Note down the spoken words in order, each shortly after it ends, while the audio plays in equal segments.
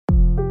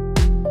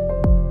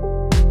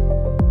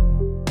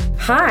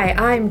Hi,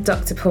 I'm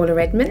Dr Paula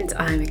Redmond.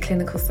 I'm a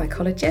clinical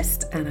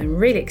psychologist and I'm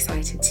really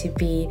excited to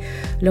be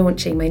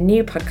launching my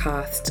new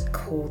podcast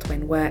called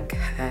When Work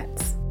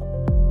Hurts.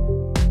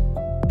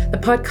 The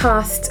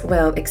podcast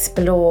will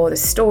explore the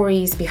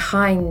stories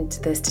behind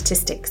the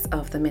statistics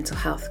of the mental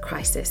health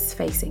crisis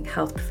facing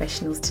health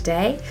professionals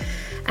today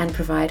and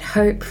provide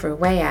hope for a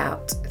way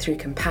out through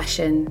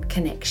compassion,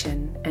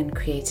 connection and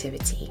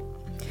creativity.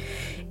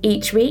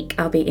 Each week,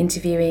 I'll be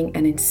interviewing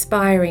an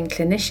inspiring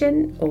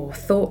clinician or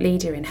thought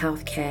leader in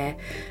healthcare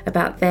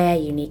about their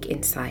unique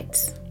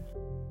insights.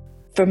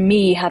 For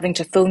me, having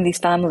to phone these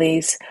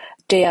families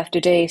day after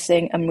day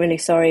saying, I'm really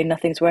sorry,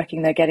 nothing's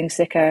working, they're getting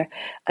sicker.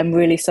 I'm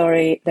really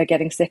sorry, they're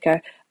getting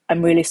sicker.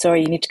 I'm really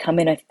sorry, you need to come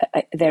in,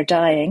 they're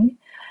dying,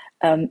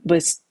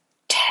 was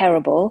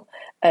terrible.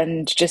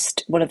 And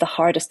just one of the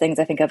hardest things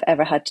I think I've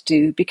ever had to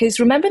do. Because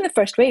remember in the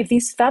first wave,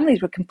 these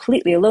families were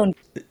completely alone.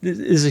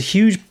 There's a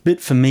huge bit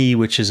for me,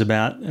 which is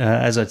about,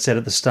 as I'd said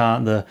at the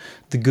start,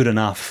 the good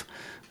enough,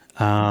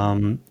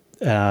 and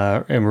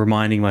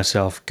reminding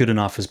myself good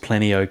enough is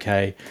plenty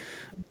okay.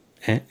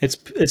 And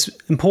it's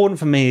important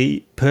for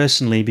me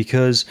personally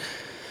because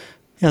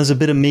there's a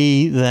bit of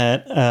me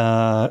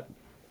that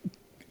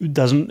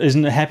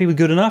isn't happy with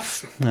good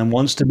enough and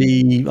wants to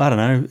be,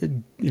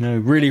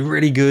 really,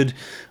 really good.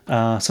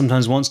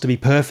 Sometimes wants to be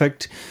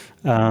perfect,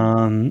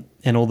 and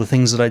all the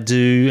things that I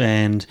do,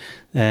 and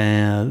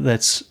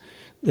that's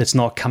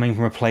not coming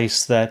from a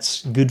place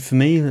that's good for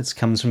me. That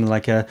comes from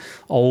like a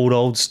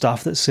old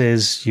stuff that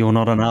says you're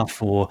not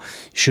enough or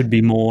should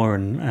be more.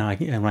 And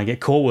when I get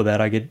caught with that,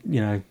 I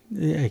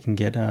can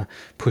get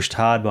pushed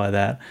hard by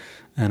that,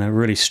 and it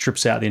really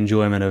strips out the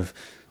enjoyment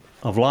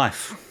of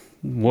life,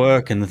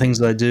 work, and the things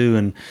that I do.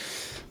 And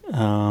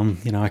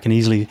I can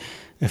easily,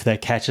 if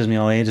that catches me,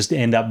 I'll just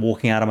end up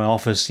walking out of my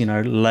office,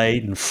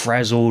 late and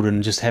frazzled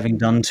and just having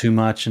done too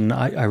much. And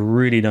I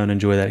really don't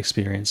enjoy that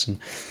experience.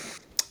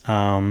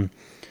 And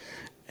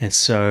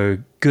so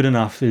good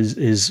enough is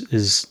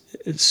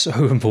it's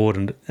so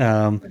important.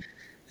 And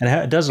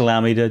it does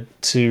allow me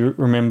to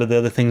remember the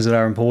other things that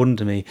are important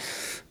to me,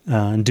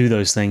 and do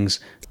those things.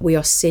 We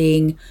are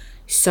seeing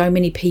so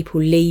many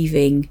people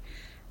leaving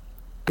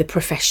the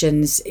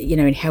professions,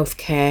 in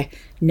healthcare,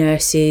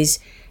 nurses,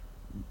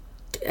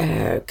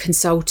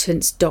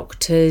 consultants,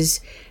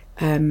 doctors,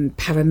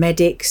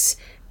 paramedics,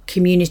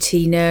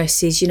 community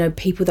nurses,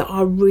 people that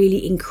are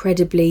really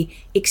incredibly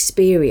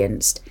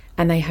experienced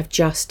and they have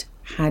just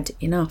had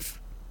enough.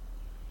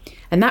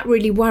 And that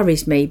really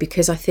worries me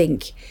because I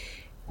think,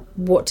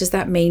 what does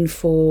that mean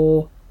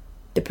for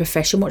the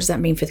profession? What does that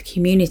mean for the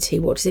community?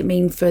 What does it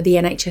mean for the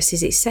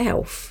NHS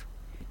itself?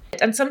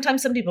 And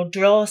sometimes somebody will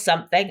draw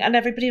something and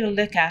everybody will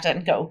look at it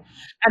and go,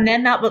 and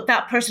then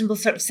that person will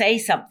sort of say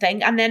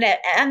something, and then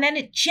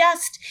it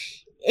just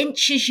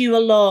inches you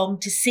along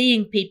to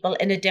seeing people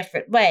in a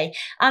different way.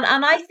 And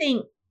I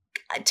think,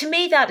 to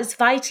me, that is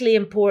vitally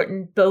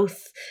important,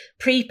 both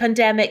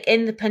pre-pandemic,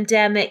 in the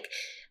pandemic,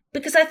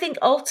 because I think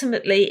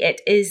ultimately it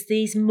is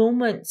these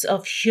moments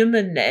of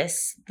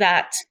humanness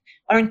that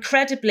are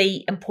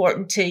incredibly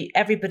important to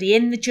everybody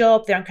in the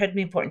job. They're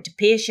incredibly important to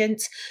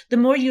patients. The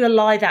more you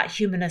allow that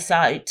humanness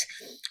out,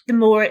 the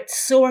more it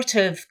sort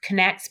of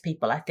connects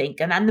people, I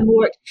think.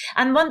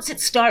 And once it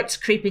starts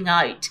creeping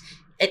out,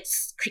 it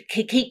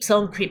keeps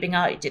on creeping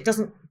out. It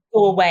doesn't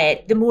go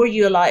away. The more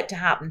you allow it to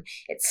happen,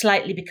 it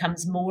slightly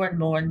becomes more and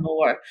more and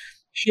more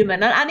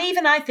human. And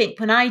even I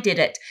think when I did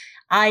it,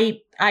 I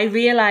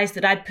realized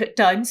that I'd put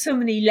down so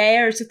many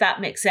layers, if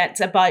that makes sense,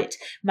 about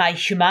my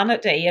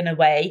humanity in a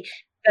way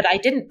that I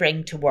didn't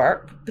bring to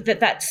work, but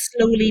that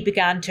slowly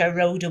began to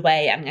erode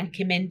away and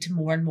came into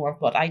more and more of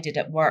what I did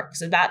at work.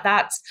 So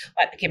that's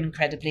what became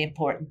incredibly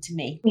important to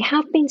me. We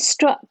have been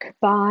struck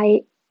by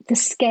the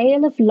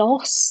scale of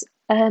loss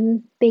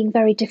being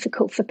very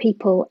difficult for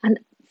people, and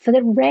for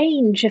the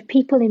range of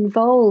people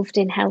involved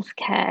in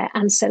healthcare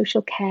and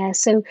social care.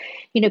 So,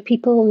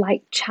 people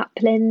like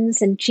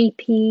chaplains and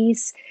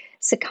GPs,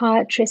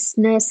 psychiatrists,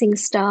 nursing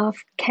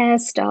staff, care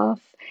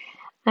staff.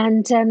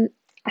 And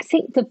I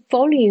think the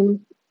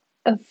volume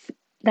of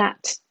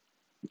that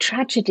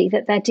tragedy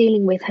that they're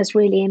dealing with has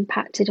really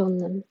impacted on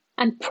them,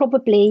 and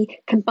probably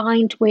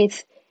combined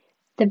with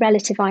the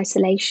relative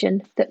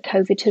isolation that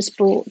COVID has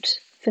brought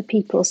for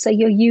people. So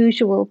your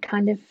usual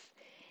kind of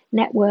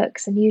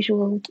networks and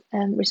usual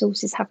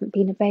resources haven't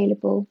been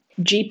available.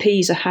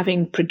 GPs are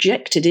having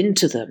projected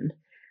into them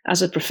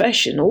as a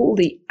profession all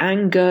the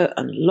anger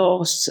and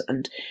loss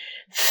and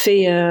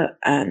fear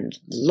and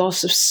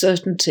loss of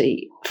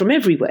certainty from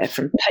everywhere,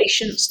 from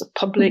patients, the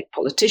public,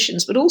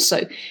 politicians, but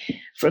also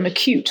from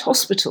acute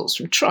hospitals,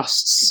 from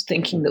trusts,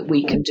 thinking that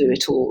we can do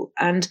it all.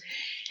 And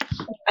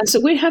so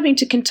we're having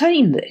to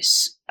contain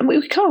this, and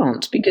we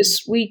can't,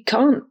 because we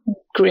can't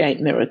create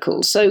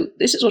miracles. So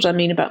this is what I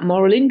mean about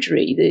moral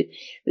injury.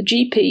 The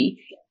GP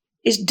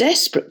is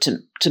desperate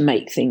to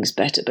make things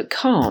better, but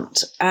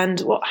can't. And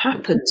what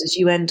happens is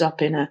you end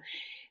up in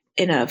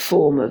a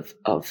form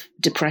of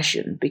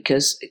depression,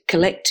 because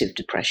collective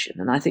depression,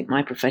 and I think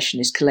my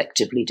profession is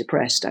collectively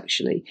depressed,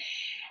 actually.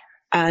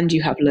 and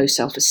you have low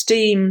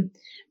self-esteem,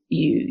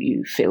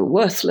 you feel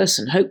worthless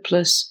and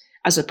hopeless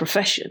as a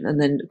profession.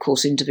 And then, of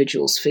course,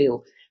 individuals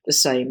feel the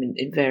same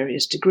in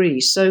various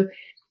degrees. So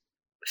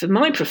for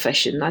my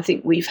profession, I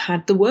think we've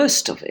had the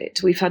worst of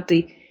it. We've had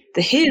the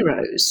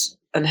heroes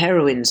and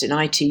heroines in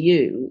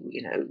ITU,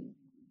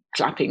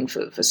 clapping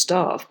for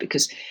staff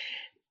because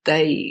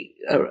they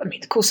are,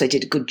 of course they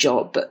did a good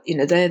job, but,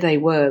 there they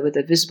were with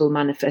a visible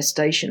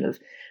manifestation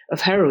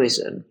of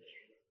heroism,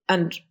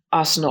 and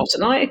us not.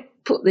 And I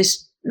put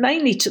this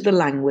mainly to the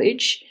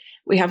language.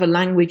 We have a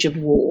language of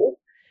war,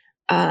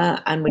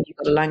 and when you've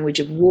got a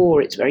language of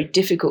war, it's very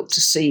difficult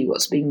to see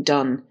what's being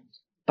done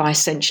by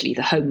essentially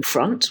the home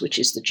front, which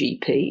is the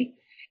GP.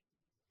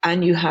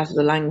 And you have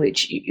the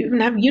language, you even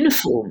have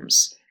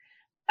uniforms,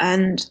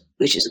 and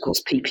which is, of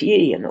course,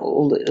 PPE and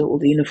all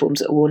the uniforms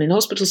that are worn in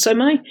hospitals. So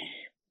my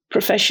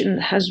profession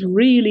has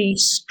really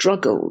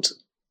struggled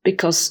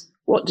because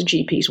what do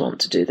GPs want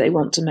to do? They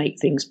want to make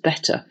things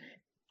better,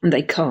 and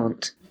they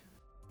can't.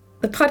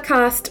 The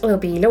podcast will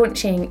be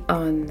launching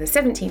on the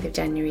 17th of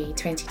January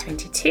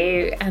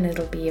 2022, and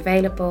it'll be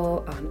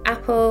available on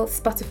Apple,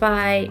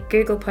 Spotify,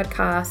 Google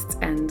Podcasts,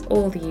 and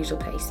all the usual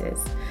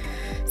places.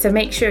 So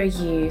make sure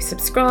you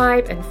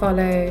subscribe and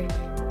follow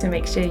to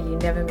make sure you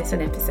never miss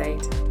an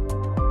episode.